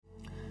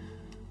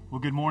Well,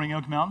 good morning,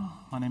 Oak Mountain.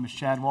 My name is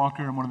Chad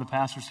Walker. I'm one of the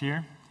pastors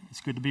here.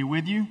 It's good to be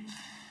with you.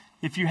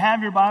 If you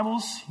have your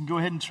Bibles, you can go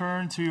ahead and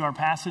turn to our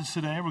passage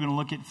today. We're going to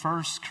look at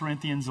 1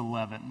 Corinthians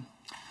 11.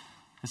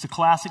 It's a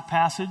classic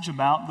passage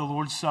about the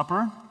Lord's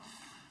Supper,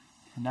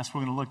 and that's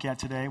what we're going to look at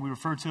today. We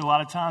refer to it a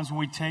lot of times when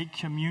we take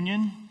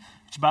communion,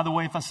 which, by the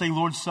way, if I say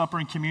Lord's Supper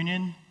and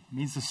communion, it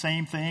means the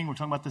same thing. We're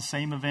talking about the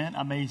same event.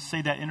 I may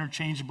say that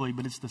interchangeably,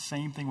 but it's the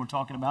same thing we're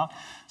talking about.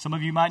 Some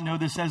of you might know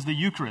this as the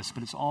Eucharist,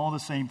 but it's all the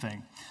same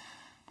thing.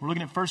 We're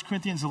looking at 1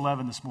 Corinthians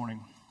 11 this morning.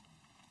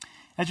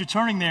 As you're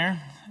turning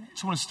there, I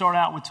just want to start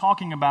out with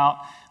talking about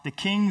the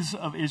kings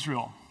of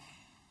Israel.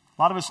 A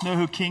lot of us know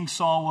who King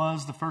Saul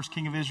was, the first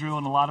king of Israel,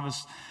 and a lot of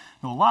us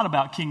know a lot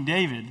about King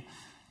David.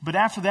 But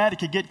after that, it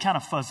could get kind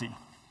of fuzzy.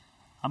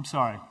 I'm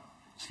sorry,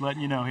 just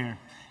letting you know here.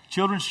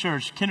 Children's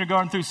Church,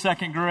 kindergarten through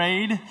second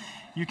grade,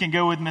 you can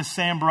go with Miss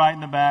Sam Bright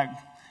in the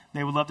back.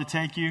 They would love to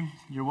take you.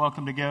 You're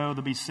welcome to go.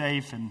 They'll be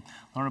safe and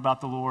learn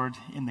about the Lord.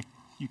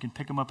 You can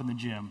pick them up in the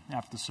gym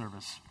after the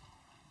service.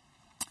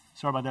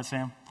 Sorry about that,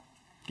 Sam.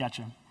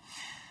 Gotcha.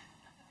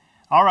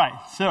 All right,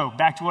 so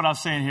back to what I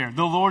was saying here.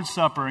 The Lord's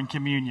Supper and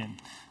communion.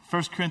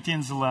 1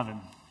 Corinthians 11.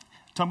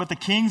 Talking about the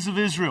kings of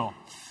Israel.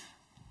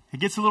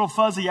 It gets a little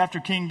fuzzy after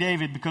King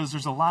David because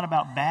there's a lot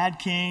about bad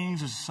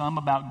kings. There's some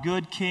about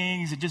good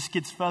kings. It just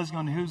gets fuzzy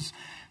on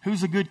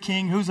who's a good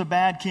king, who's a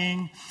bad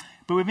king.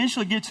 But we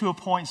eventually get to a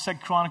point, 2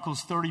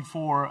 Chronicles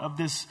 34, of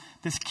this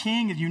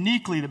king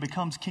uniquely that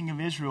becomes king of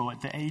Israel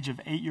at the age of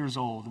 8 years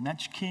old. And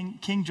that's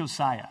King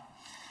Josiah.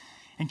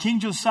 And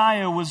King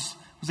Josiah was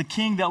a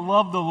king that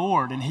loved the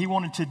Lord. And he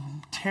wanted to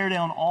tear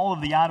down all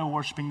of the idol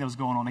worshiping that was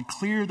going on and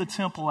clear the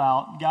temple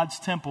out, God's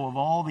temple, of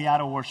all the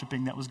idol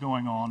worshiping that was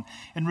going on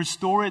and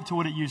restore it to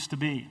what it used to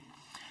be.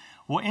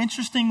 Well,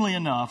 interestingly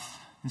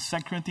enough, in 2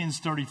 Corinthians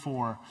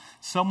 34,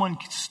 someone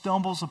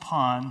stumbles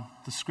upon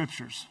the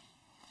scriptures.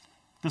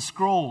 The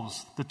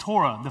scrolls, the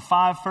Torah, the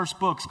 5 first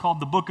books called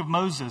the Book of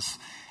Moses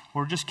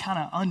were just kind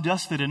of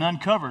undusted and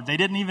uncovered. They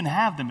didn't even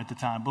have them at the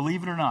time,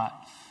 believe it or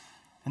not.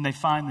 And they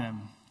find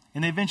them.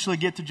 And they eventually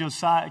get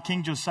to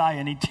King Josiah,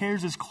 and he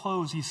tears his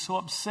clothes. He's so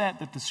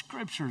upset that the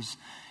scriptures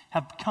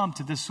have come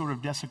to this sort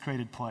of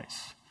desecrated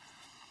place.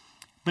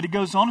 But it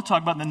goes on to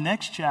talk about in the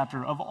next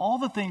chapter, of all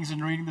the things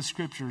in reading the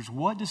scriptures,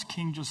 what does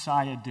King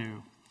Josiah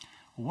do?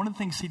 Well, one of the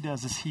things he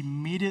does is he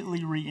immediately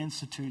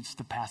reinstitutes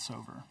the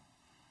Passover.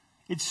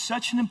 It's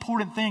such an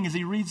important thing as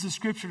he reads the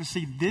scripture to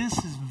see this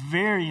is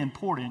very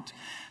important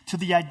to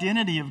the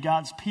identity of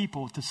God's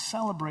people to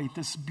celebrate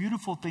this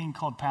beautiful thing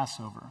called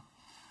Passover.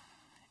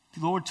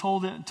 The Lord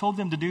told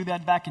them to do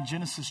that back in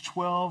Genesis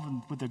 12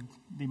 and with the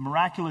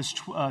miraculous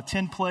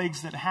 10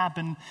 plagues that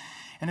happened.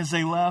 And as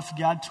they left,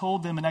 God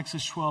told them in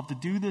Exodus 12 to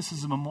do this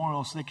as a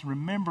memorial so they can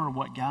remember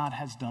what God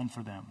has done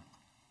for them.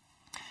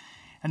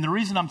 And the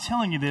reason I'm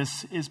telling you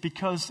this is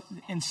because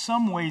in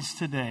some ways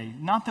today,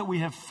 not that we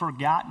have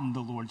forgotten the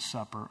Lord's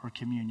Supper or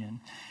communion,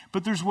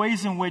 but there's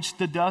ways in which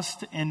the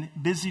dust and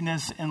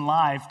busyness in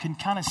life can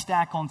kind of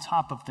stack on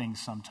top of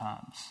things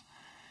sometimes.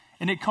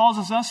 And it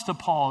causes us to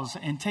pause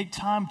and take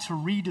time to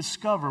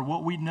rediscover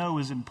what we know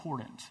is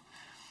important.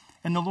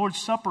 And the Lord's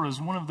Supper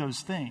is one of those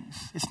things.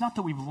 It's not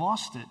that we've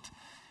lost it,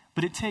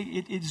 but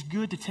it's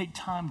good to take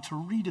time to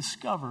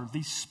rediscover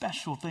these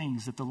special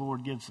things that the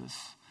Lord gives us.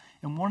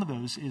 And one of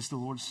those is the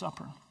Lord's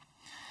Supper.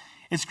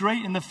 It's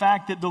great in the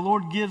fact that the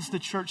Lord gives the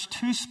church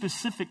 2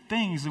 specific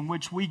things in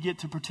which we get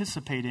to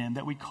participate in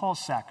that we call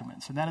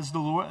sacraments. And that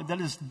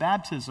is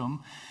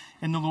baptism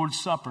and the Lord's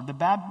Supper. The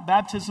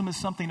baptism is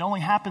something that only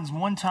happens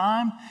one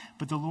time,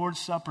 but the Lord's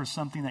Supper is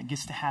something that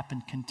gets to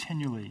happen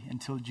continually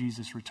until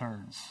Jesus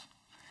returns.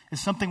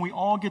 It's something we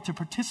all get to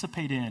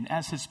participate in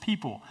as his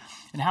people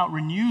and how it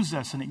renews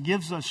us and it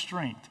gives us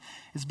strength.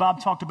 As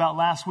Bob talked about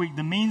last week,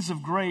 the means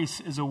of grace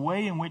is a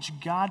way in which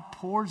God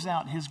pours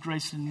out his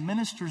grace and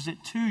ministers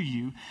it to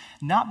you,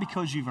 not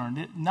because you've earned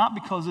it, not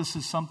because this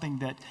is something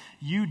that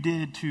you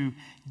did to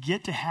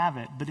get to have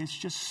it, but it's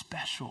just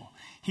special.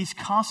 He's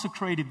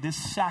consecrated this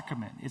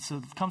sacrament. It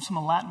comes from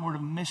a Latin word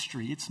of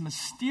mystery. It's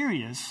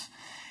mysterious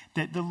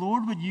that the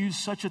Lord would use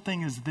such a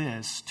thing as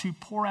this to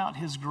pour out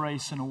his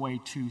grace in a way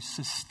to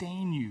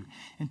sustain you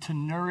and to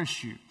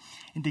nourish you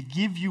and to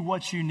give you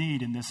what you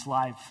need in this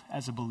life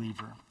as a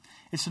believer.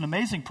 It's an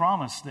amazing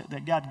promise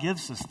that God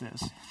gives us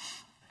this,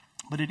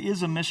 but it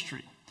is a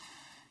mystery.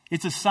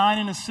 It's a sign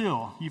and a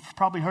seal. You've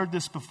probably heard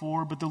this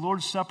before, but the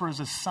Lord's Supper is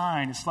a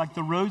sign. It's like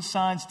the road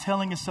signs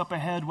telling us up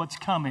ahead what's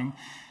coming,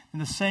 in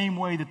the same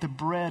way that the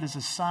bread is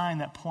a sign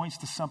that points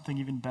to something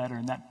even better,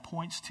 and that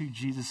points to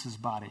Jesus'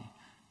 body,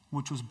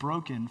 which was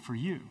broken for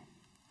you.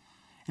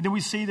 And then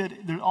we see that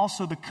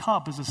also the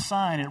cup is a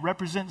sign. It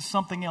represents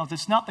something else.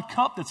 It's not the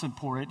cup that's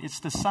important. It's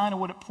the sign of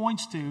what it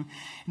points to,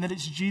 and that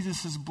it's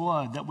Jesus'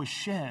 blood that was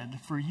shed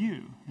for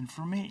you and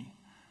for me.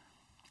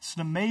 It's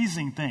an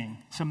amazing thing.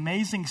 It's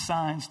amazing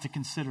signs to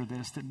consider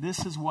that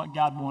this is what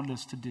God wanted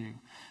us to do,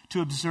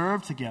 to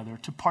observe together,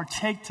 to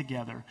partake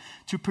together,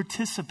 to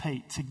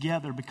participate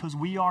together because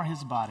we are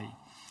his body,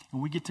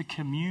 and we get to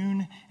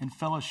commune and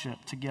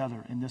fellowship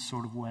together in this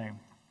sort of way.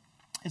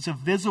 It's a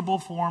visible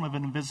form of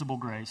an invisible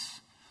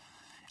grace.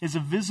 It's a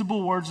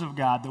visible words of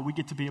God that we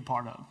get to be a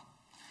part of.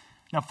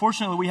 Now,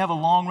 fortunately, we have a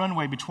long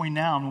runway between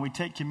now and when we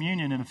take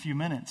communion in a few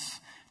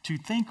minutes to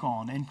think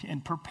on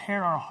and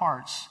prepare our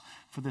hearts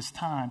for this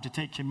time to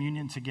take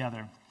communion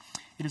together.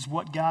 It is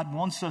what God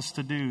wants us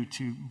to do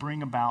to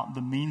bring about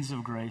the means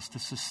of grace to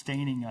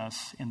sustaining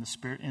us in the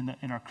spirit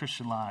in our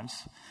Christian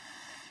lives.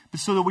 But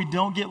so that we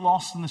don't get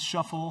lost in the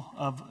shuffle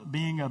of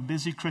being a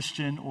busy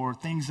Christian or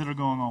things that are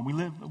going on.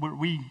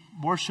 We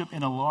worship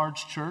in a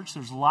large church.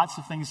 There's lots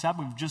of things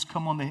happening. We've just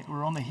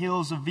we're on the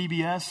heels of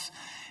VBS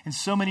and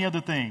so many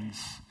other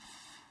things.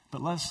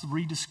 But let's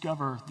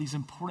rediscover these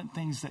important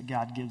things that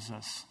God gives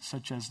us,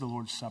 such as the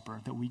Lord's Supper,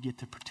 that we get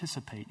to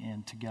participate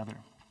in together.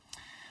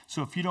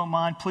 So if you don't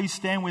mind, please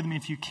stand with me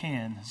if you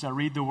can as I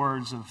read the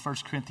words of 1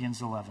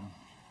 Corinthians 11.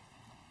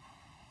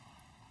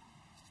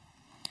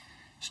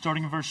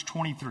 Starting in verse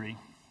 23.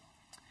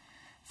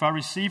 For I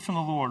received from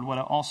the Lord what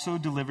I also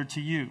delivered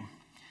to you,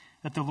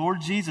 that the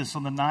Lord Jesus,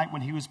 on the night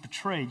when he was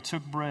betrayed,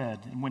 took bread,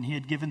 and when he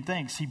had given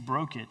thanks, he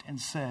broke it and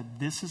said,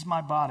 "This is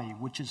my body,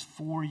 which is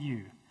for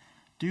you.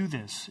 Do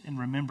this in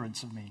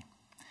remembrance of me."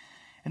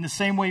 In the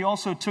same way, he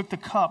also took the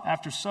cup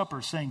after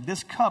supper, saying,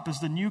 "This cup is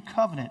the new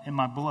covenant in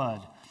my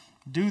blood.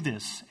 Do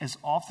this as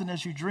often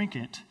as you drink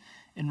it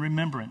in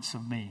remembrance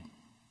of me.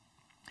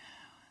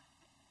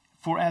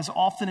 For as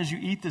often as you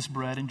eat this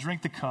bread and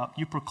drink the cup,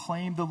 you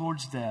proclaim the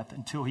Lord's death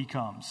until he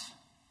comes.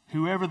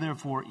 Whoever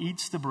therefore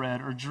eats the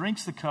bread or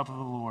drinks the cup of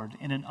the Lord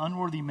in an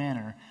unworthy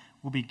manner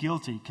will be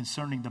guilty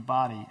concerning the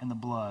body and the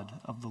blood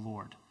of the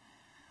Lord.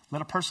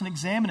 Let a person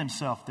examine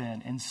himself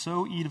then, and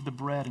so eat of the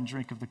bread and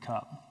drink of the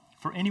cup.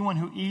 For anyone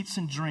who eats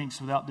and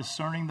drinks without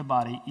discerning the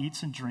body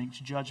eats and drinks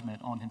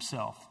judgment on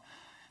himself.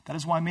 That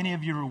is why many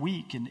of you are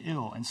weak and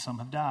ill, and some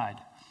have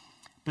died.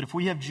 But if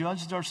we have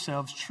judged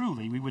ourselves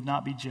truly, we would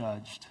not be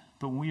judged.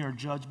 But when we are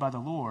judged by the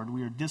Lord,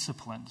 we are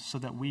disciplined, so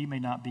that we may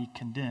not be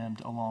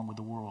condemned along with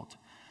the world.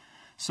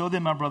 So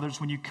then, my brothers,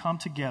 when you come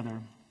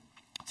together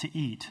to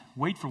eat,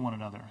 wait for one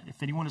another.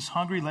 If anyone is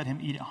hungry, let him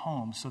eat at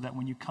home, so that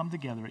when you come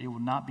together, it will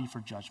not be for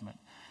judgment.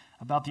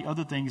 About the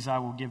other things, I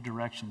will give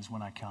directions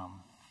when I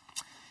come.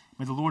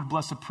 May the Lord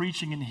bless the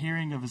preaching and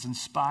hearing of his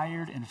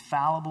inspired,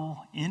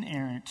 infallible,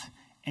 inerrant,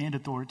 and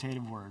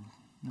authoritative word.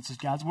 This is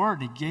God's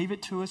word. He gave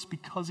it to us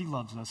because he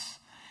loves us.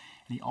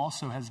 And he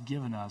also has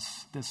given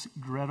us this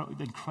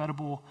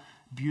incredible,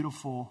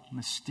 beautiful,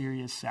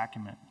 mysterious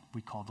sacrament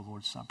we call the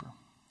Lord's Supper.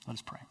 Let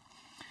us pray.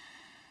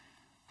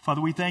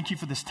 Father, we thank you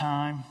for this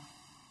time.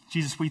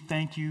 Jesus, we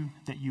thank you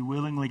that you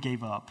willingly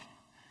gave up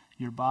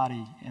your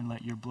body and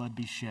let your blood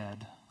be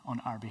shed on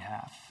our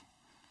behalf.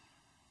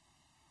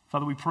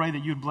 Father, we pray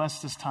that you would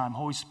bless this time.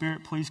 Holy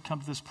Spirit, please come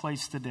to this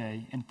place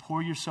today and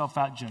pour yourself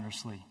out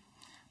generously,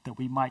 that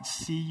we might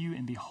see you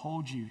and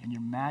behold you in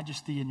your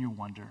majesty and your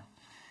wonder,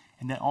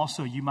 and that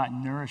also you might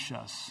nourish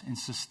us and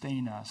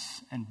sustain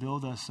us and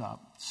build us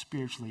up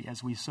spiritually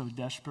as we so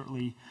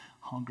desperately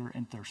hunger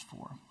and thirst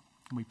for.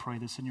 And we pray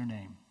this in your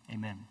name.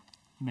 Amen.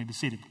 You may be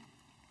seated.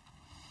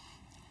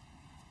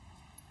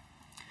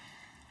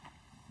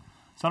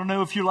 So I don't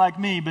know if you're like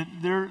me, but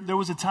there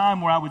was a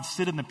time where I would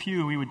sit in the pew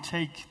and we would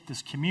take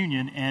this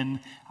communion,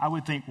 and I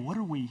would think, what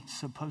are we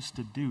supposed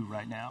to do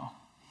right now?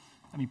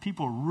 I mean,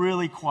 people are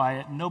really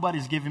quiet.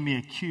 Nobody's giving me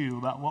a cue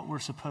about what we're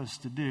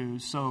supposed to do.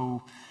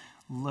 So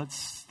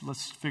let's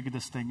figure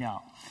this thing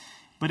out.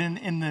 But in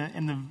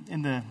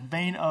the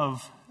vein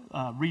of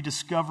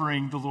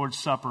rediscovering the Lord's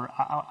Supper,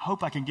 I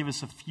hope I can give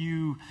us a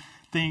few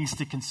things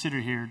to consider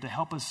here to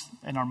help us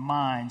in our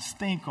minds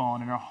think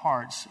on in our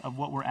hearts of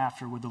what we're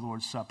after with the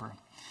Lord's Supper.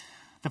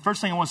 The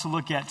first thing I want us to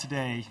look at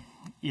today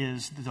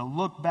is to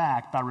look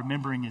back by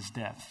remembering his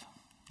death.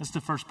 That's the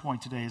first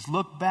point today, is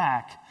look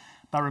back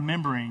by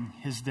remembering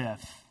his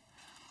death.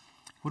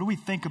 What do we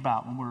think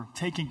about when we're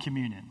taking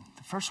communion?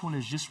 The first one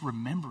is just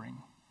remembering.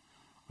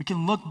 We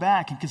can look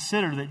back and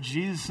consider that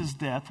Jesus'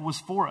 death was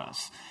for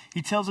us.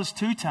 He tells us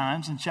two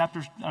times in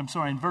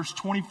verse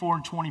 24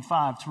 and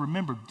 25 to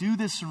remember, do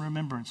this in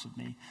remembrance of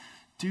me.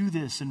 Do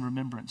this in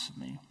remembrance of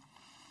me.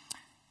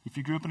 If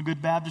you grew up in a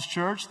good Baptist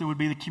church, there would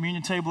be the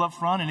communion table up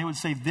front, and it would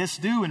say, "This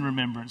do in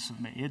remembrance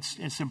of me."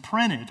 It's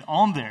imprinted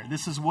on there.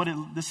 This is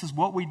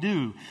what we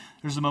do.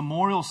 There's a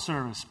memorial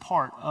service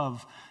part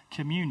of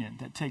communion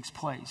that takes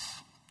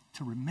place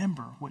to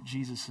remember what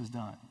Jesus has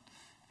done.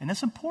 And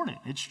that's important.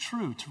 It's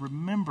true to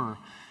remember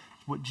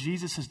what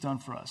Jesus has done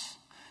for us.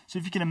 So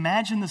if you can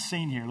imagine the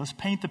scene here, let's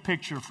paint the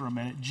picture for a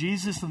minute.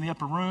 Jesus in the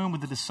upper room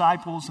with the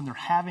disciples, and they're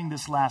having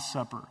this Last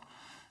Supper.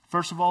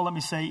 First of all, let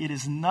me say it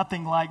is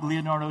nothing like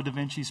Leonardo da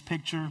Vinci's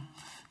picture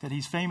that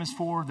he's famous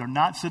for. They're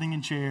not sitting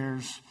in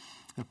chairs.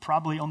 They're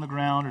probably on the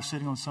ground or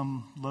sitting on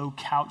some low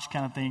couch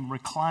kind of thing,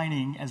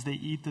 reclining as they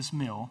eat this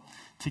meal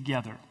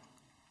together.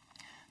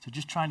 So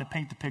just trying to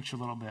paint the picture a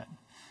little bit.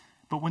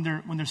 But when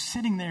they're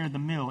sitting there at the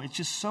meal, it's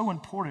just so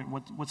important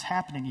what's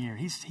happening here.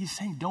 He's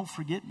saying, don't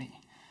forget me.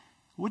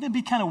 Wouldn't it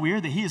be kind of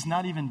weird that he has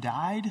not even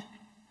died?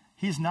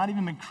 He has not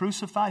even been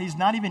crucified. He's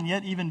not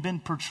even been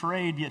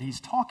portrayed, yet he's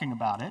talking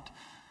about it.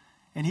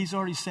 And he's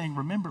already saying,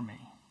 remember me.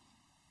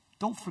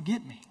 Don't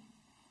forget me.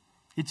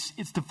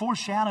 It's the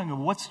foreshadowing of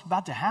what's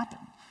about to happen.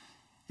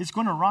 It's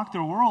going to rock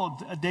their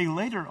world a day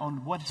later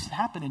on what's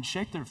happened and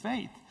shake their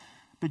faith.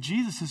 But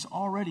Jesus is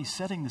already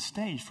setting the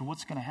stage for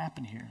what's going to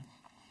happen here.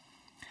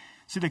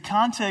 See, the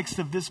context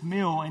of this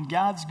meal and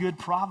God's good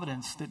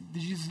providence that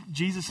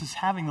Jesus is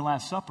having the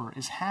Last Supper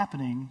is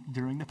happening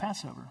during the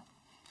Passover.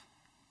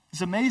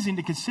 It's amazing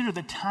to consider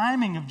the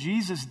timing of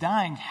Jesus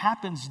dying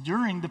happens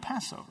during the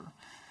Passover.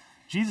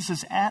 Jesus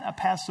is at a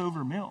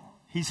Passover meal.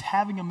 He's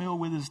having a meal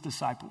with his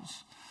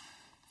disciples.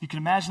 You can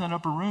imagine that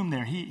upper room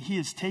there. He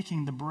is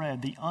taking the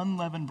bread, the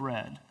unleavened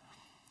bread.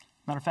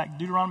 Matter of fact,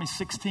 Deuteronomy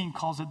 16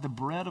 calls it the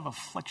bread of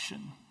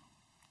affliction.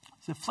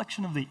 It's the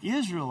affliction of the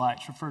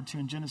Israelites referred to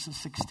in Genesis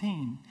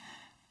 16.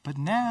 But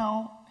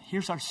now,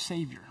 here's our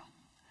Savior.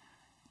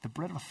 The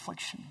bread of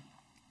affliction.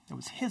 That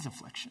was his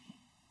affliction.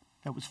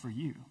 That was for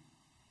you.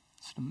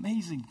 It's an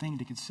amazing thing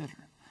to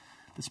consider.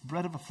 This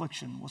bread of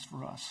affliction was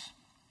for us.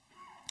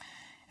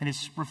 And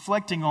it's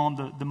reflecting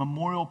on the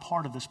memorial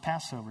part of this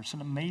Passover. It's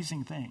an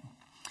amazing thing.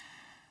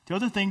 The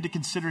other thing to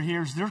consider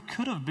here is there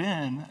could have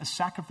been a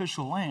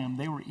sacrificial lamb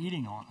they were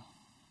eating on.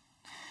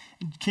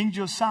 King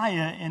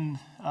Josiah in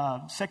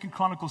 2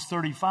 Chronicles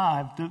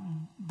 35,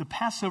 the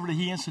Passover that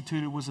he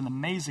instituted was an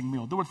amazing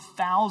meal. There were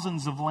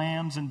thousands of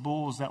lambs and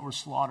bulls that were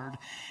slaughtered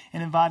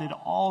and invited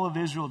all of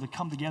Israel to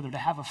come together to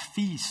have a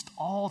feast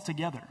all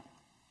together.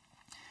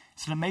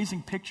 It's an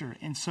amazing picture.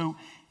 And so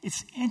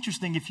it's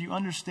interesting if you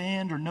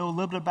understand or know a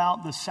little bit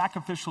about the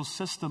sacrificial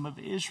system of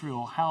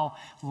Israel, how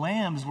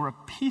lambs were a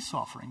peace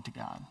offering to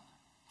God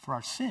for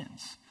our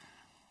sins.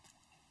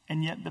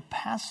 And yet the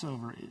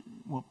Passover,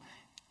 well,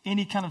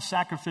 any kind of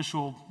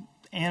sacrificial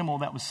animal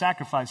that was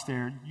sacrificed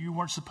there, you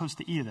weren't supposed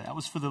to eat it. That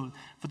was for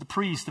the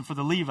priests and for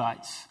the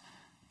Levites.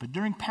 But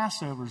during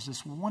Passover is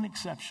this one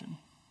exception,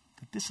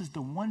 that this is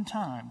the one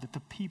time that the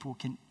people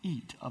can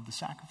eat of the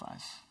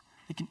sacrifice.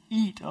 They can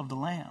eat of the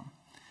lamb.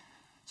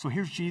 So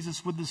here's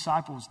Jesus with the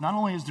disciples. Not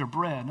only is there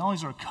bread, not only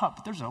is there a cup,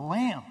 but there's a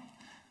lamb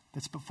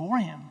that's before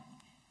him.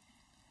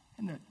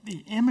 And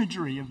the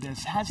imagery of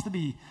this has to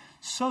be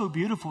so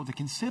beautiful to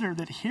consider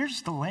that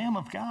here's the Lamb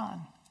of God.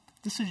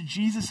 This is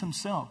Jesus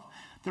himself.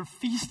 They're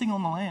feasting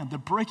on the lamb. They're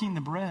breaking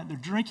the bread. They're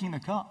drinking the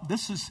cup.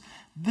 This is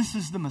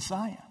the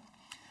Messiah.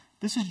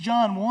 This is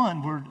John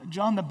 1, where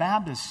John the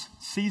Baptist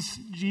sees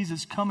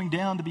Jesus coming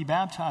down to be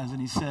baptized, and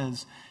he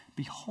says,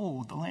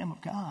 "Behold, the Lamb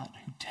of God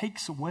who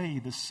takes away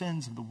the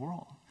sins of the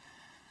world."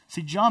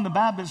 See, John the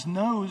Baptist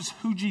knows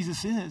who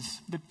Jesus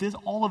is, that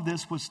all of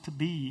this was to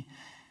be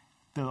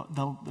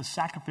the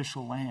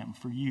sacrificial lamb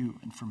for you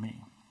and for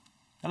me.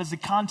 That is the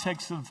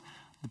context of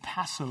the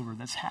Passover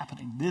that's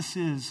happening. This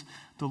is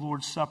the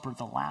Lord's Supper,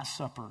 the Last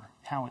Supper,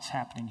 how it's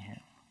happening here.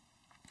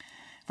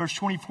 Verse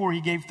 24,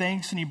 he gave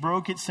thanks and he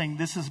broke it, saying,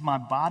 "This is my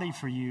body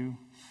for you."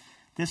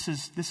 This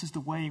is the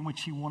way in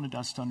which he wanted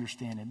us to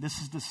understand it. This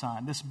is the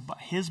sign.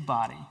 His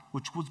body,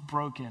 which was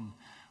broken,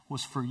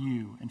 was for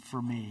you and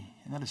for me.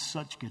 And that is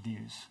such good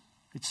news.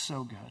 It's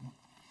so good.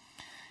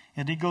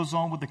 And he goes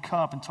on with the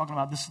cup and talking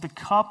about, this is the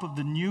cup of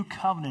the new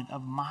covenant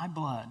of my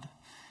blood.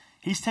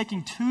 He's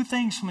taking two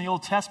things from the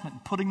Old Testament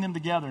and putting them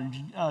together.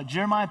 In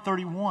Jeremiah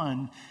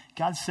 31,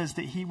 God says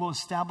that he will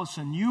establish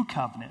a new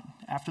covenant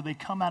after they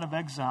come out of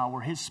exile,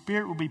 where his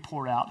Spirit will be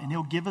poured out and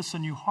he'll give us a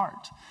new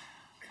heart.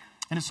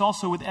 And it's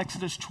also with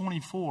Exodus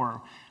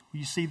 24, where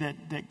you see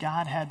that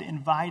God had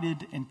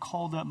invited and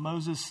called up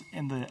Moses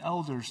and the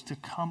elders to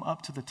come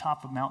up to the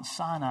top of Mount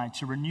Sinai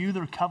to renew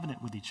their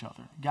covenant with each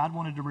other. God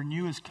wanted to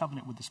renew his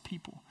covenant with his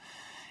people.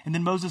 And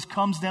then Moses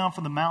comes down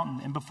from the mountain,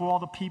 and before all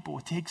the people,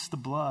 he takes the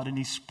blood and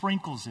he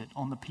sprinkles it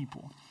on the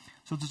people.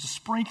 So there's a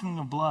sprinkling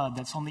of blood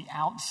that's on the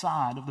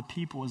outside of the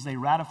people as they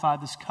ratify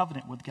this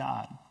covenant with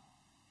God.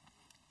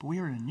 But we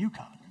are in a new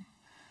covenant.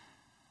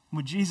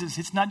 With Jesus,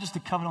 it's not just a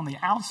covenant on the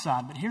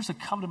outside, but here's a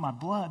covenant of my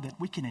blood that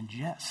we can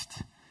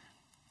ingest.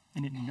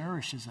 And it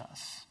nourishes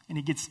us. And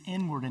it gets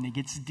inward and it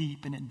gets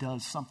deep and it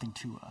does something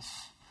to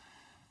us.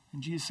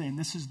 And Jesus is saying,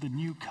 this is the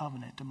new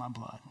covenant of my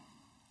blood.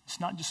 It's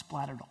not just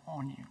splattered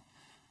on you.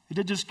 It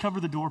didn't just cover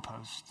the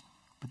doorpost.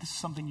 But this is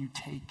something you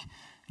take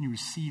and you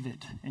receive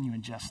it and you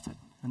ingest it.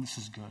 And this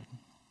is good.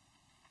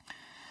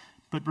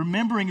 But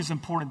remembering is an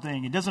important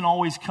thing. It doesn't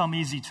always come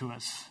easy to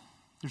us.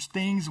 There's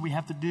things we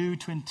have to do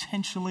to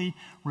intentionally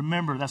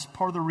remember. That's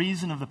part of the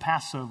reason of the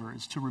Passover,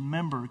 is to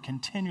remember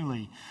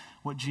continually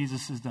what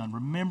Jesus has done,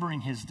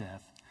 remembering his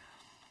death.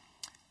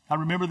 I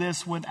remember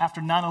this when after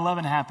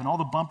 9/11 happened, all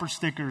the bumper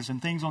stickers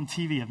and things on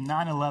TV of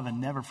 9/11,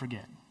 never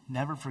forget,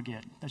 never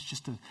forget. That's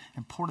just an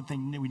important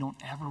thing that we don't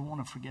ever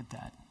want to forget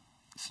that.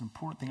 It's an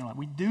important thing in life.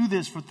 We do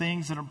this for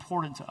things that are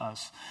important to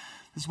us.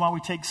 This is why we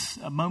take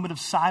a moment of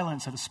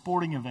silence at a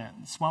sporting event.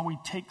 It's why we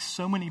take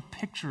so many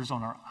pictures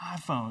on our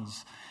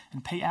iPhones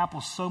and pay Apple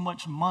so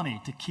much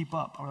money to keep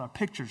up with our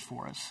pictures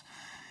for us.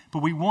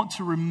 But we want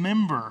to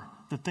remember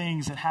the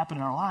things that happen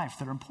in our life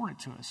that are important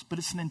to us. But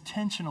it's an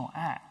intentional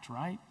act,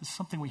 right? It's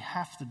something we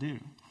have to do.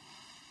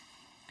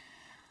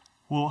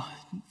 Well,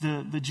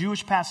 the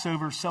Jewish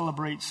Passover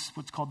celebrates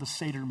what's called the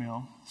Seder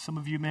meal. Some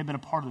of you may have been a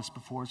part of this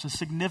before. It's a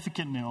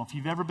significant meal. If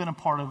you've ever been a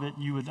part of it,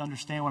 you would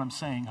understand what I'm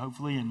saying,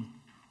 hopefully. And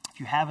if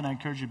you haven't, I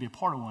encourage you to be a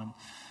part of one.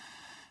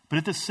 But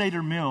at the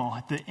Seder meal,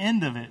 at the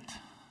end of it,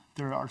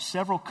 there are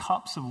several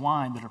cups of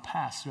wine that are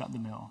passed throughout the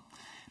meal.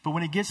 But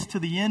when it gets to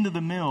the end of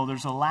the meal,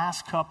 there's a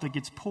last cup that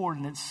gets poured,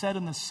 and it's set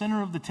in the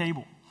center of the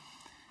table.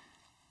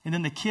 And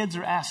then the kids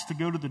are asked to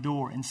go to the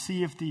door and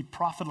see if the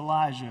prophet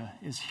Elijah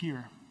is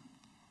here.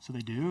 So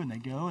they do, and they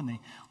go, and they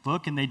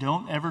look, and they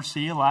don't ever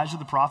see Elijah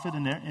the prophet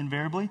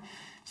invariably.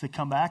 So they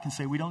come back and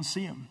say, we don't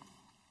see him.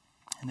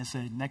 And they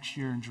say, next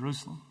year in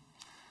Jerusalem.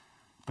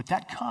 But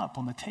that cup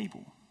on the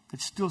table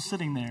that's still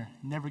sitting there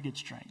never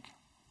gets drank.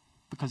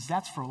 Because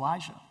that's for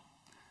Elijah.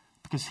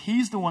 Because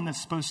he's the one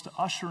that's supposed to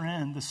usher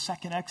in the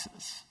second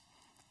Exodus.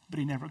 But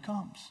he never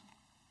comes.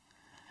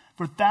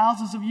 For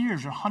thousands of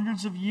years or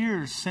hundreds of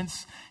years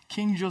since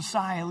King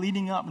Josiah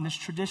leading up in this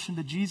tradition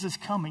to Jesus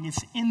coming,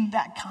 it's in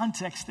that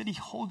context that he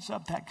holds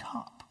up that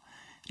cup.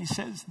 He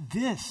says,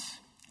 this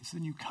is the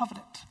new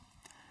covenant.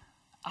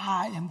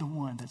 I am the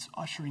one that's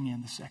ushering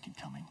in the second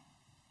coming.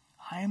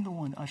 I am the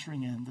one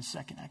ushering in the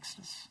second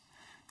Exodus.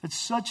 It's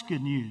such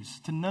good news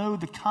to know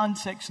the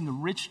context and the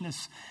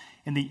richness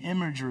and the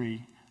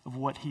imagery of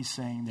what he's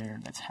saying there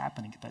that's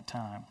happening at that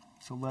time.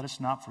 So let us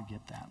not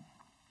forget that.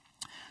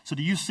 So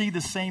do you see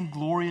the same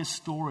glorious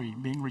story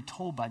being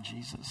retold by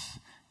Jesus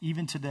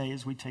even today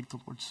as we take the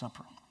Lord's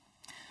Supper?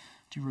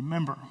 Do you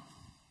remember?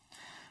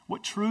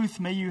 What truth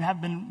may you have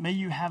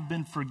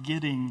been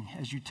forgetting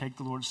as you take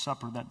the Lord's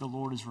Supper that the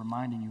Lord is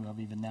reminding you of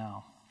even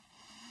now?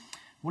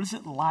 What is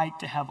it like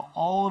to have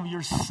all of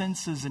your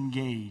senses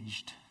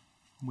engaged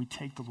when we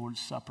take the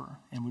Lord's Supper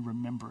and we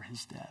remember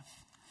his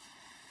death?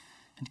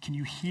 And can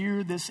you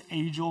hear this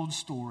age-old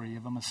story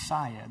of a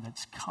Messiah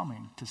that's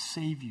coming to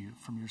save you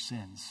from your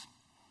sins?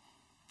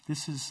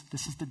 This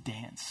is the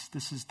dance.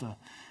 This is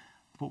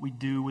what we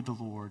do with the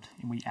Lord,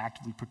 and we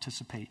actively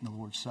participate in the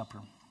Lord's Supper.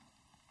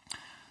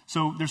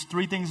 So there's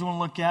three things I want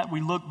to look at.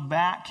 We look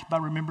back by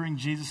remembering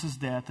Jesus'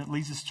 death. That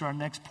leads us to our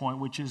next point,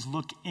 which is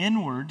look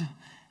inward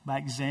by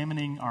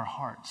examining our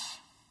hearts.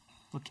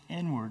 Look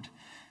inward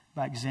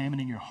by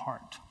examining your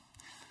heart.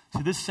 So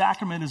this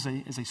sacrament is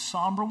a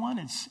somber one.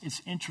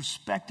 It's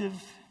introspective.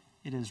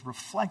 It is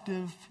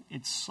reflective.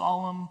 It's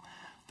solemn.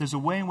 There's a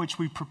way in which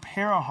we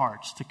prepare our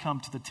hearts to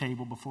come to the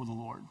table before the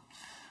Lord.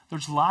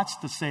 There's lots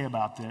to say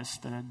about this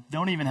that I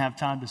don't even have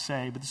time to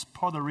say, but this is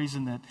part of the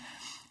reason that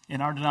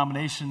in our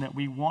denomination that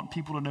we want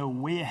people to know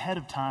way ahead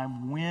of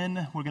time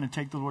when we're going to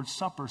take the Lord's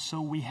Supper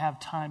so we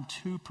have time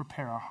to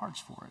prepare our hearts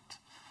for it.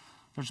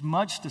 There's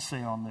much to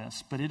say on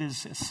this, but it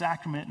is a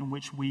sacrament in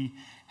which we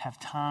have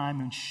time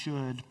and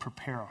should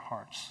prepare our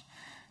hearts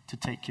to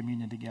take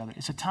communion together.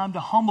 It's a time to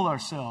humble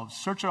ourselves,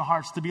 search our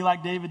hearts, to be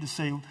like David, to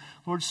say,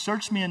 Lord,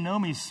 search me and know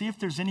me. See if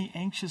there's any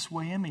anxious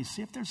way in me.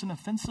 See if there's an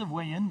offensive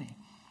way in me.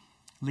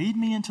 Lead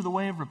me into the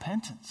way of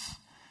repentance.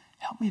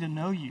 Help me to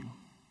know you.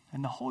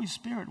 And the Holy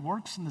Spirit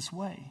works in this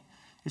way.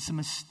 It's a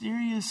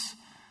mysterious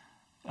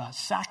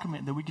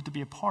sacrament that we get to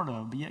be a part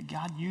of, but yet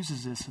God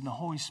uses this and the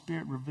Holy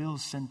Spirit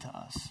reveals sin to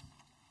us.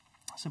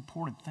 That's an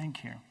important thing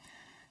here.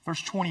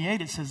 Verse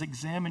 28, it says,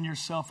 examine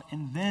yourself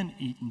and then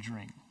eat and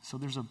drink. So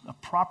there's a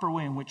proper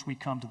way in which we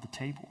come to the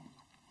table.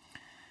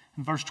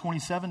 And verse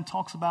 27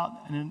 talks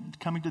about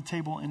coming to the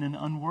table in an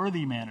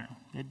unworthy manner.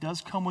 It does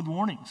come with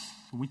warnings.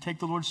 When we take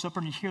the Lord's Supper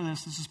and you hear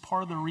this is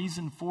part of the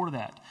reason for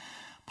that.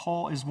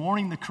 Paul is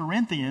warning the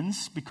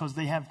Corinthians because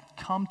they have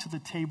come to the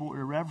table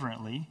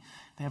irreverently.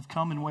 They have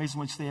come in ways in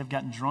which they have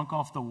gotten drunk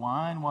off the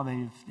wine while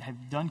they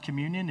have done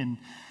communion. And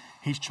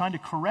he's trying to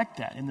correct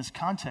that in this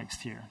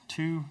context here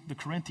to the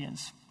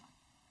Corinthians.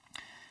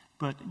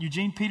 But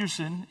Eugene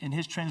Peterson, in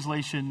his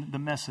translation, The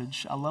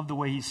Message, I love the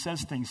way he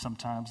says things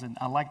sometimes, and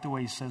I like the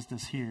way he says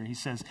this here. He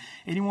says,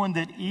 anyone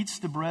that eats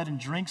the bread and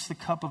drinks the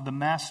cup of the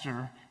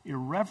master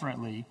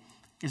irreverently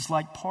is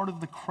like part of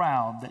the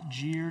crowd that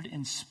jeered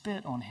and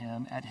spit on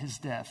him at his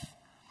death.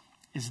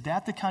 Is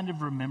that the kind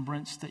of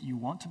remembrance that you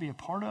want to be a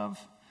part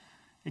of?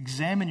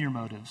 Examine your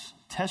motives,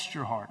 test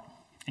your heart,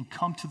 and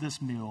come to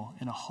this meal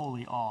in a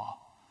holy awe.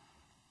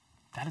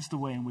 That is the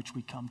way in which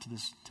we come to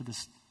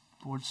this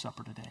Lord's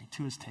Supper today,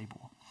 to his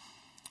table,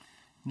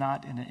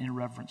 not in an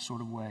irreverent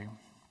sort of way.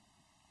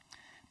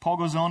 Paul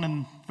goes on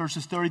in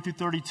verses 30 through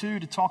 32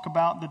 to talk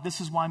about that this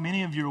is why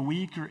many of you are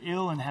weak or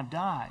ill and have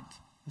died.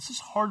 This is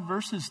hard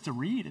verses to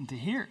read and to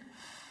hear,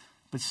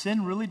 but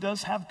sin really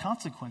does have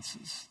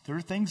consequences. There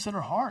are things that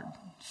are hard.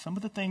 Some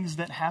of the things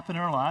that happen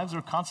in our lives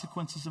are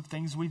consequences of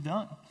things we've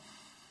done.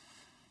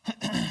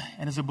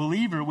 And as a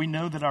believer, we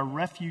know that our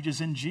refuge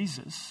is in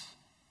Jesus.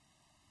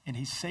 And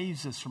he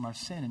saves us from our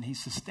sin and he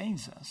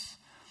sustains us.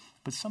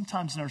 But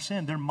sometimes in our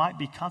sin, there might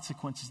be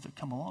consequences that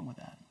come along with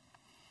that.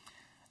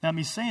 Now,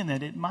 me saying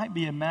that, it might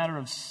be a matter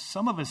of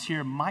some of us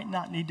here might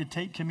not need to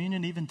take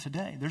communion even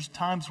today. There's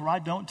times where I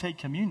don't take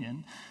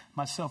communion,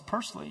 myself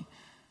personally,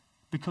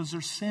 because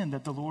there's sin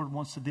that the Lord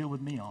wants to deal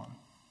with me on.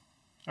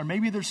 Or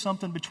maybe there's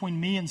something between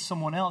me and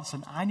someone else,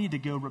 and I need to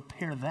go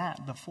repair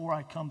that before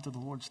I come to the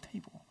Lord's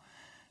table.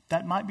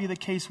 That might be the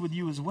case with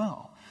you as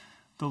well.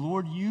 The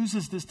Lord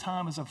uses this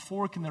time as a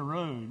fork in the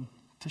road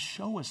to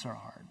show us our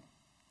heart,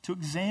 to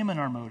examine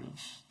our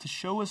motives, to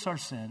show us our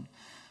sin,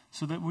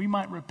 so that we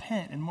might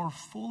repent and more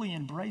fully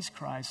embrace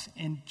Christ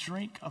and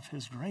drink of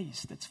his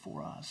grace that's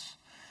for us.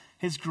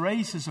 His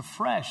grace is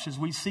afresh as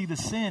we see the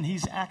sin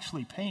he's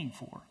actually paying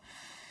for.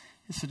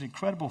 It's an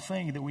incredible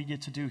thing that we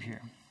get to do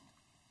here.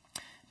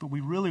 But we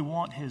really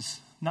want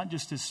not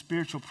just his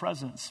spiritual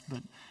presence,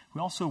 but we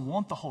also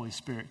want the Holy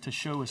Spirit to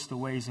show us the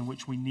ways in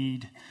which we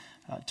need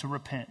to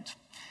repent.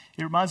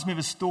 It reminds me of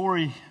a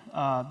story.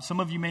 Some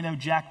of you may know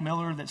Jack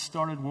Miller that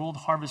started World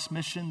Harvest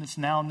Mission that's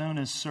now known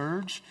as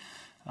Surge.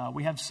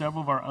 We have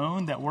several of our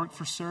own that work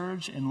for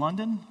Surge in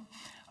London.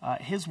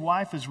 His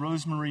wife is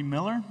Rosemary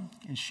Miller,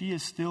 and she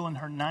is still in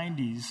her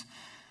 90s,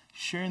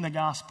 sharing the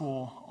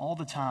gospel all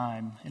the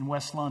time in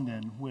West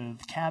London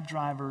with cab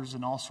drivers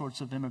and all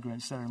sorts of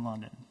immigrants that are in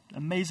London.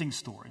 Amazing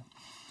story.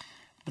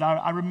 But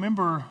I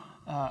remember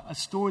a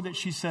story that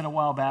she said a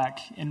while back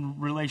in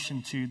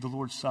relation to the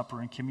Lord's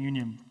Supper and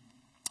communion.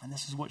 And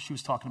this is what she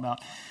was talking about.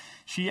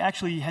 She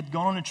actually had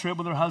gone on a trip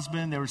with her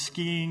husband. They were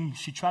skiing.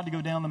 She tried to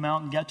go down the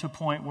mountain, got to a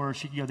point where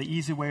she could go the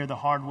easy way or the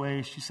hard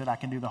way. She said, I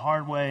can do the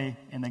hard way,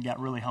 and then got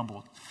really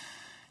humbled.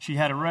 She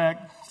had a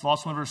wreck,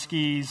 lost one of her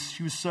skis.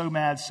 She was so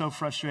mad, so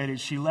frustrated.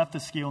 She left the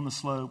ski on the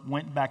slope,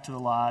 went back to the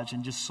lodge,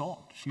 and just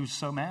sulked. She was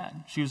so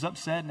mad. She was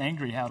upset and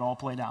angry how it all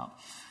played out.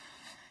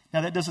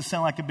 Now, that doesn't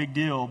sound like a big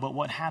deal, but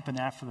what happened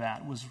after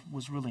that was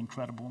really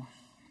incredible.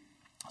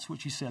 That's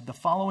what she said. The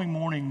following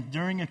morning,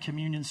 during a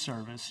communion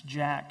service,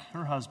 Jack,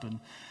 her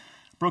husband,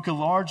 broke a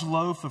large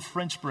loaf of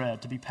French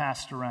bread to be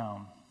passed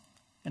around.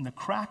 In the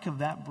crack of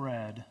that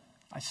bread,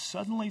 I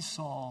suddenly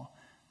saw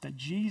that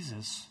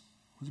Jesus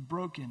was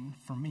broken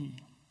for me.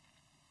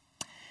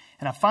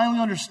 And I finally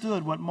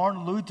understood what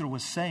Martin Luther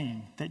was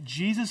saying, that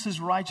Jesus'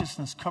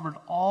 righteousness covered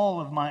all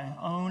of my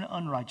own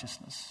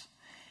unrighteousness.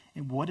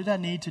 And what did I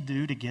need to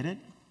do to get it?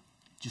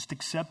 Just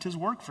accept his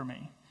work for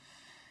me.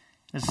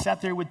 As I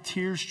sat there with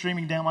tears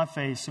streaming down my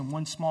face and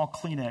one small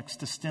Kleenex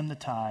to stem the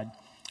tide,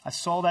 I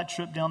saw that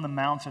trip down the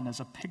mountain as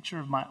a picture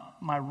of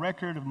my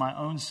record of my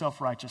own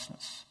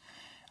self-righteousness.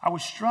 I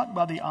was struck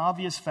by the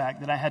obvious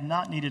fact that I had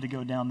not needed to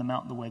go down the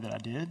mountain the way that I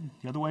did.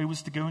 The other way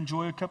was to go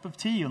enjoy a cup of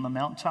tea on the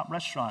mountaintop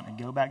restaurant and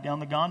go back down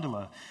the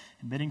gondola,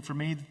 admitting for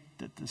me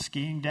that the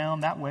skiing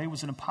down that way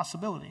was an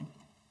impossibility.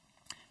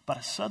 But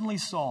I suddenly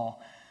saw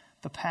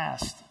the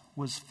past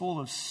was full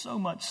of so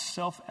much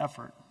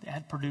self-effort that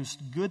had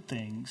produced good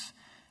things,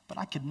 but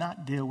I could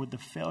not deal with the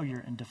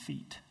failure and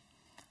defeat.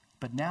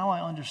 But now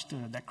I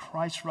understood that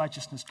Christ's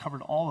righteousness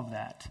covered all of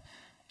that,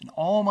 and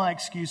all my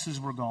excuses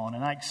were gone,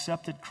 and I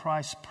accepted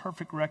Christ's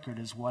perfect record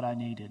as what I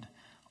needed.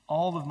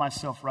 All of my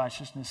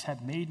self-righteousness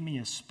had made me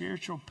a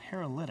spiritual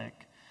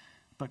paralytic,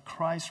 but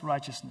Christ's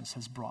righteousness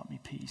has brought me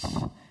peace,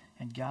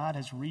 and God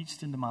has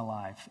reached into my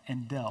life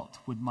and dealt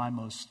with my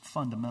most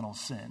fundamental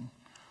sin.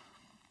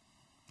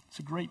 It's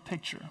a great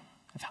picture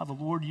of how the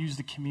Lord used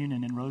the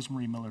communion in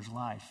Rosemary Miller's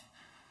life.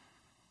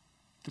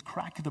 The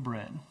crack of the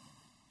bread,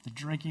 the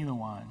drinking of the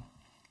wine,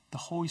 the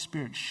Holy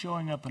Spirit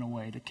showing up in a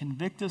way to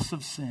convict us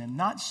of sin,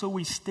 not so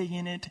we stay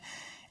in it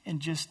and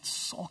just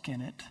sulk in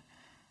it,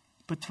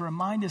 but to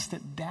remind us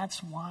that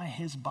that's why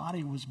his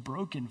body was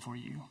broken for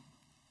you.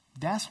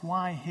 That's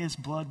why his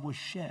blood was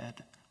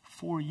shed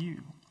for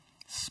you,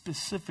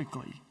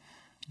 specifically,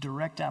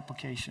 direct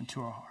application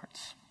to our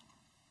hearts.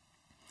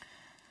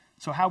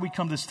 So how we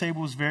come to this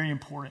table is very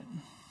important.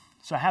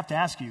 So I have to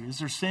ask you, is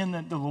there sin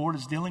that the Lord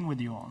is dealing with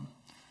you on?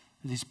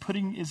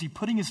 Is he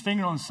putting his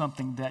finger on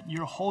something that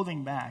you're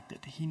holding back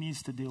that he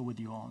needs to deal with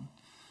you on?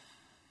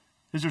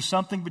 Is there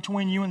something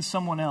between you and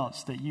someone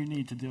else that you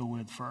need to deal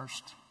with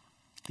first?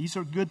 These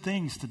are good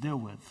things to deal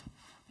with.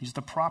 These are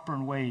the proper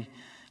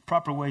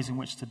ways in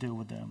which to deal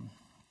with them.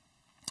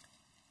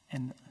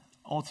 And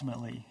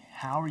ultimately,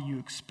 how are you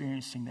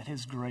experiencing that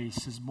his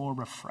grace is more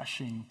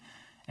refreshing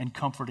and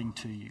comforting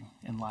to you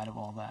in light of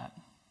all that?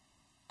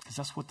 Because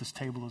that's what this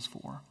table is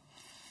for.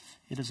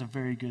 It is a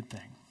very good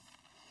thing.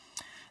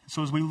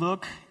 So as we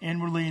look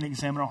inwardly and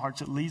examine our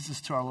hearts, it leads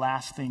us to our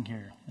last thing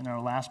here. And our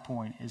last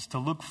point is to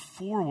look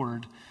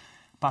forward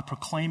by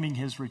proclaiming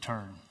his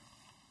return.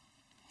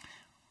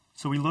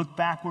 So we look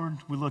backward,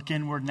 we look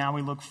inward, now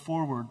we look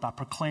forward by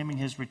proclaiming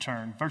his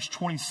return. Verse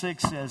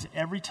 26 says,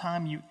 every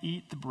time you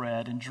eat the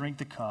bread and drink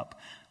the cup,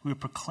 we are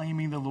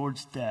proclaiming the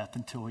Lord's death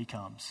until he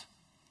comes.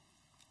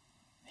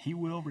 He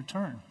will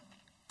return.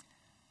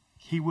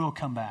 He will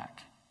come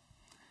back.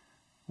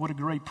 What a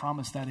great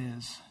promise that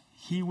is.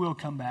 He will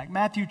come back.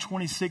 Matthew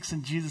 26,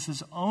 in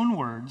Jesus' own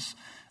words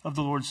of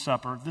the Lord's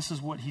Supper, this is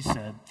what he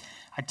said.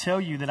 I tell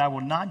you that I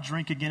will not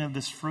drink again of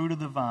this fruit of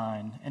the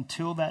vine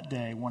until that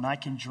day when I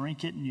can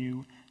drink it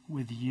new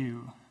with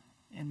you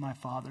in my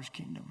Father's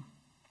kingdom.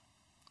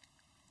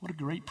 What a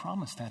great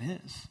promise that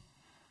is.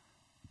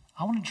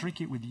 I want to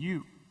drink it with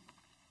you.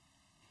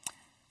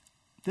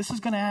 This is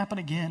going to happen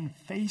again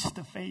face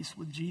to face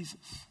with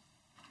Jesus.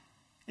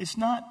 It's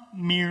not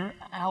mere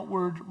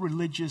outward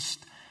religious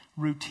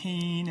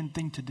routine and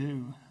thing to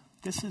do.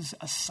 This is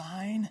a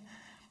sign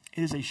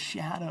It is a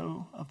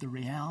shadow of the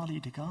reality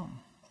to come.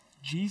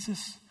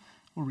 Jesus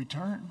will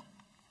return.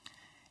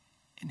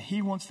 And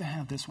he wants to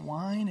have this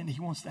wine and he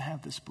wants to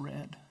have this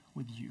bread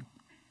with you.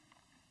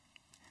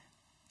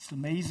 It's an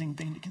amazing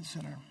thing to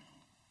consider.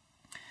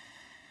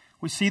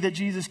 We see that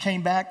Jesus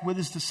came back with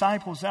his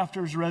disciples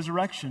after his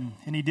resurrection,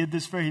 and he did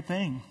this very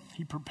thing.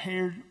 He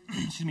prepared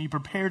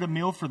a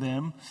meal for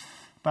them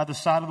by the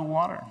side of the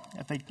water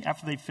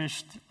after they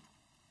fished.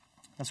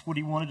 That's what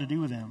he wanted to do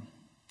with them.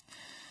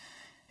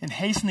 And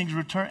hastening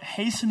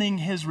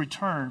his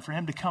return, for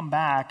him to come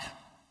back,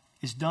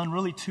 is done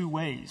really two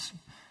ways.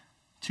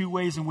 Two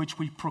ways in which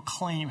we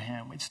proclaim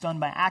him. It's done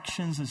by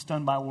actions, it's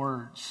done by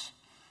words.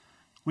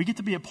 We get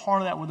to be a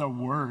part of that with our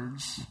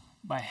words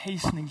by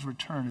hastening his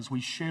return as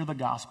we share the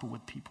gospel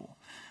with people.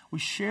 We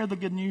share the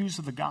good news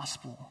of the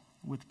gospel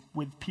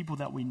with people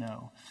that we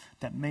know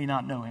that may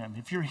not know him.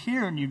 If you're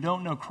here and you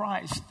don't know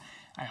Christ,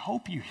 I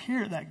hope you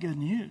hear that good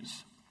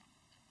news.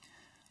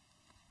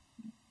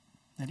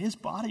 That his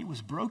body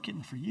was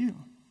broken for you.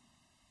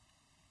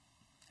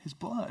 His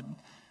blood,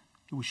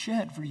 it was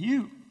shed for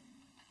you.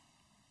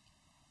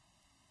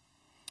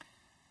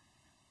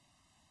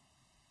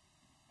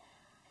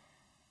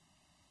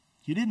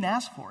 You didn't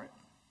ask for it,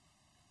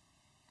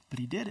 but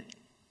he did it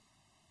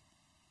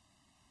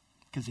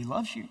because he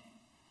loves you,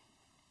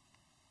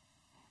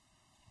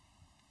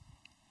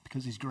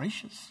 because he's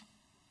gracious,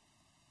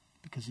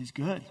 because he's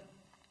good.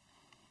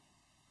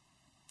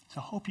 So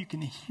I hope you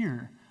can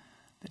hear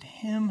that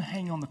him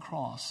hanging on the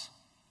cross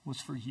was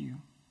for you.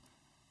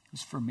 It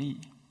was for me.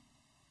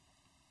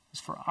 It was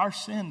for our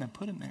sin that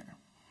put him there.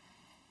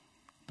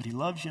 But he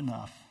loves you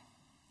enough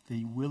that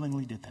he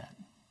willingly did that.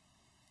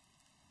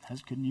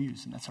 That's good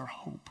news, and that's our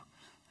hope.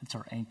 That's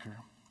our anchor.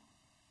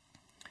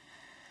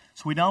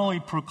 So we not only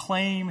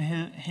proclaim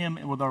him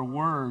with our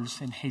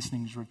words in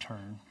hastening his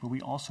return, but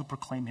we also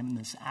proclaim him in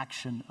this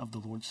action of the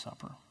Lord's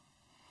Supper.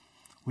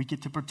 We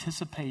get to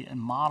participate and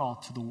model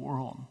to the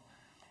world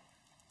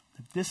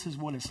that this is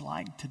what it's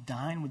like to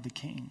dine with the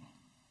King.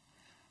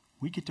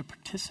 We get to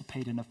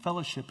participate in a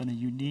fellowship in a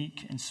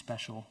unique and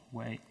special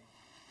way.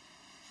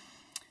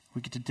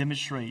 We get to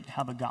demonstrate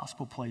how the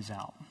gospel plays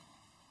out.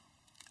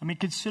 I mean,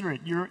 consider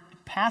it. You're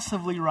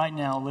passively right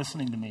now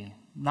listening to me,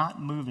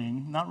 not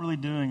moving, not really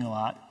doing a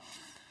lot.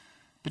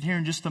 But here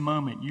in just a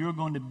moment, you're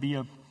going to be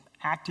an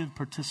active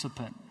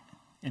participant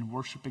in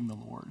worshiping the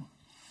Lord.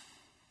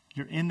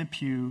 You're in the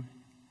pew,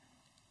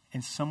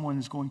 and someone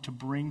is going to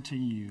bring to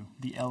you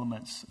the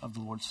elements of the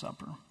Lord's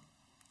Supper.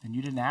 And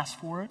you didn't ask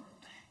for it,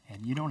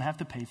 and you don't have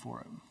to pay for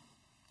it.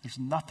 There's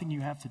nothing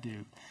you have to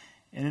do,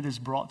 and it is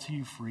brought to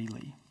you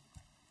freely.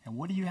 And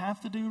what do you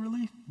have to do,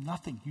 really?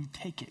 Nothing. You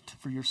take it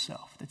for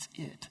yourself. That's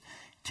it.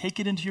 Take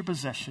it into your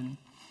possession.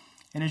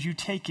 And as you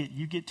take it,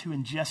 you get to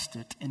ingest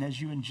it. And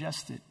as you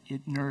ingest it,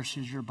 it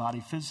nourishes your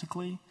body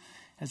physically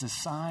as a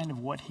sign of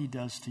what he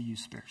does to you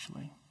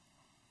spiritually.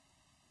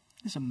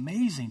 It's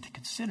amazing to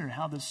consider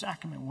how this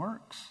sacrament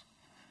works.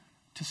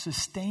 To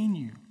sustain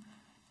you,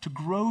 to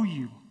grow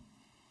you,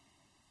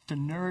 to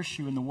nourish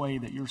you in the way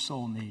that your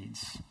soul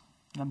needs.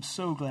 And I'm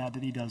so glad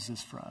that he does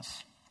this for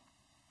us.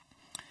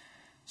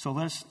 So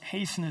let's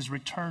hasten his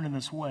return in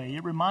this way.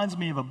 It reminds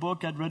me of a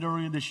book I'd read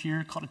earlier this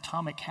year called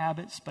Atomic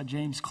Habits by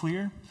James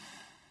Clear.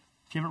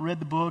 If you haven't read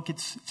the book,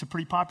 it's a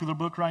pretty popular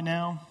book right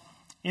now.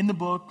 In the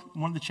book,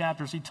 one of the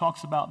chapters, he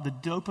talks about the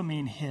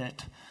dopamine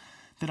hit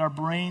that our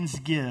brains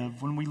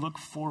give when we look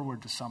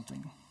forward to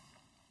something.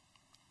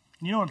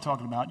 You know what I'm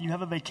talking about. You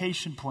have a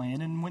vacation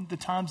plan, and when the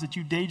times that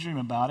you daydream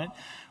about it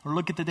or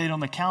look at the date on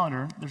the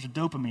calendar, there's a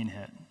dopamine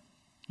hit.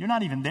 You're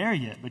not even there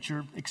yet, but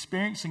you're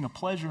experiencing a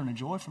pleasure and a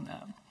joy from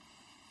that.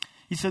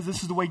 He says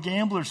this is the way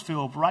gamblers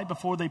feel right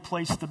before they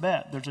place the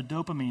bet. There's a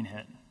dopamine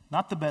hit.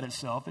 Not the bet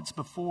itself, it's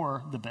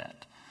before the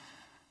bet.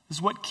 This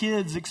is what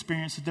kids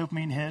experience a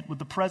dopamine hit with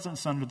the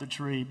presents under the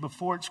tree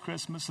before it's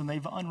Christmas and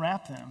they've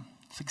unwrapped them.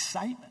 It's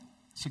excitement.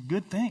 It's a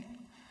good thing.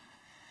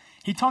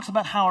 He talks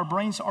about how our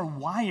brains are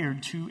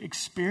wired to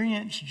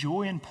experience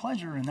joy and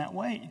pleasure in that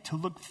way, to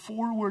look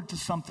forward to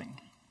something.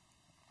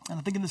 And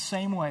I think in the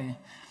same way,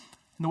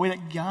 in the way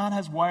that God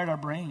has wired our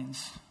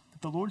brains,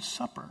 that the Lord's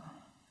Supper,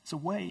 it's a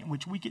way in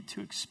which we get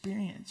to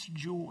experience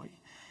joy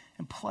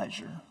and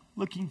pleasure,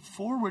 looking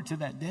forward to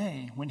that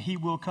day when he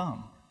will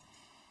come.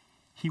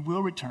 He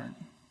will return,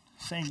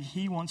 saying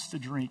he wants to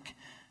drink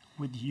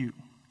with you.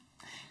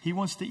 He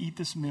wants to eat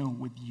this meal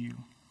with you.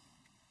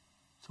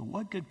 So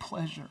what good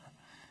pleasure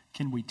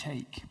can we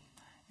take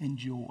in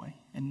joy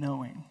and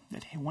knowing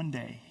that one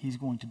day he's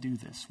going to do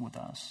this with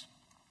us?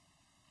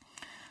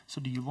 So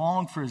do you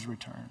long for his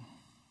return?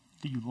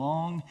 Do you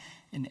long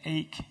and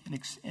ache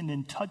and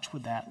in touch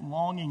with that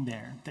longing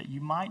there that you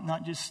might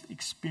not just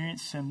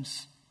experience him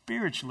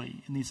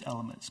spiritually in these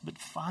elements, but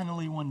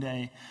finally one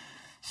day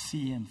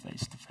see him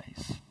face to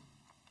face?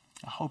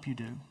 I hope you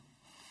do.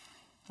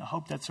 I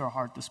hope that's our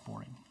heart this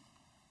morning.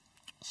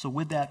 So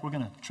with that, we're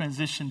going to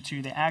transition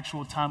to the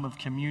actual time of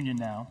communion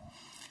now.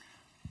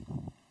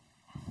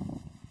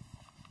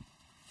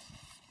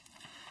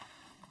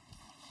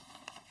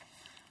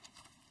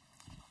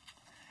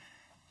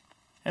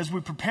 as we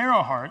prepare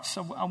our hearts,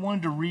 I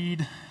wanted to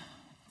read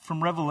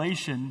from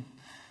Revelation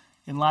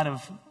in light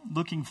of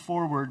looking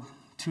forward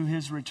to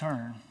his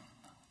return,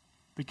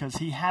 because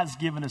he has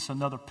given us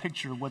another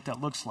picture of what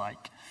that looks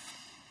like.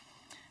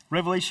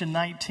 Revelation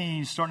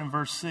 19, starting in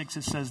verse 6,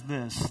 it says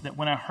this, that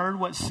when I heard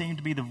what seemed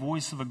to be the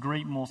voice of a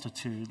great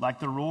multitude, like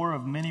the roar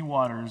of many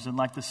waters and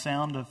like the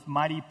sound of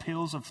mighty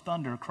peals of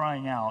thunder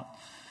crying out,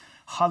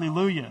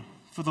 Hallelujah,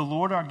 for the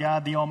Lord our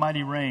God, the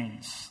Almighty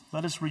reigns.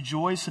 Let us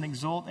rejoice and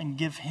exult and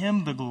give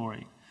him the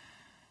glory.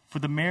 For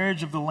the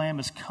marriage of the Lamb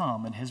is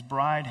come, and his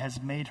bride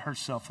has made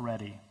herself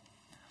ready.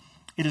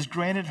 It is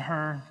granted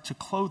her to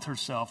clothe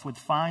herself with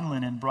fine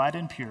linen, bright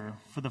and pure,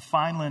 for the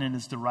fine linen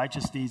is the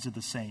righteous deeds of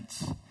the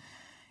saints.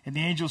 And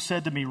the angel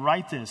said to me,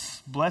 write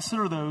this, blessed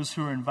are those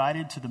who are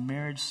invited to the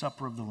marriage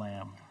supper of the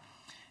Lamb.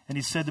 And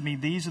he said to me,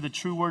 these are the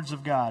true words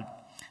of God.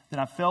 Then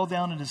I fell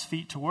down at his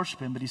feet to worship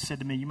him, but he said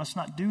to me, you must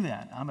not do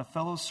that. I'm a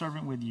fellow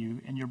servant with you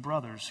and your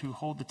brothers who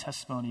hold the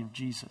testimony of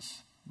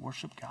Jesus.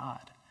 Worship God.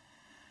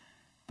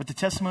 But the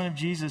testimony of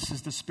Jesus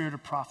is the spirit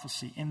of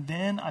prophecy. And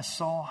then I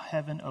saw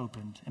heaven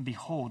opened, and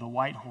behold, a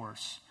white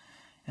horse,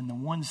 and the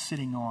one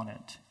sitting on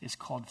it is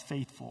called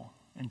Faithful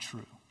and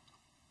True.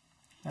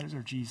 That is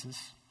our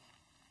Jesus.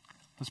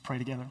 Let's pray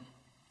together.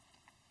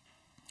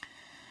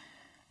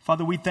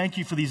 Father, we thank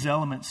you for these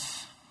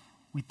elements.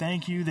 We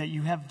thank you that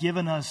you have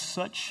given us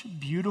such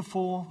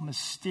beautiful,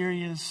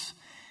 mysterious,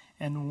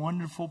 and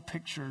wonderful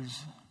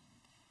pictures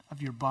of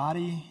your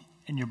body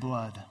and your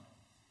blood.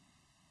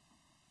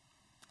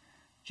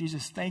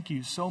 Jesus, thank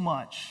you so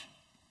much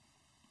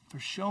for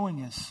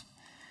showing us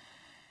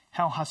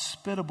how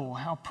hospitable,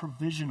 how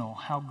provisional,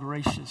 how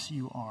gracious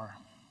you are.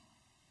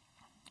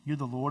 You're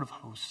the Lord of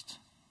hosts.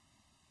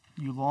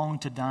 You long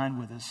to dine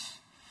with us.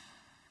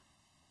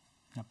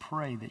 And I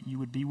pray that you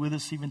would be with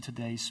us even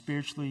today,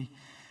 spiritually,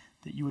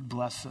 that you would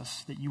bless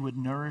us, that you would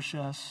nourish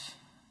us,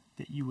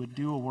 that you would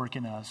do a work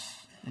in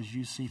us as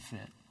you see fit.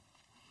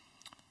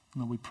 And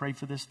Lord, we pray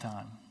for this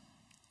time.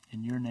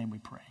 In your name we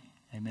pray.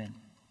 Amen.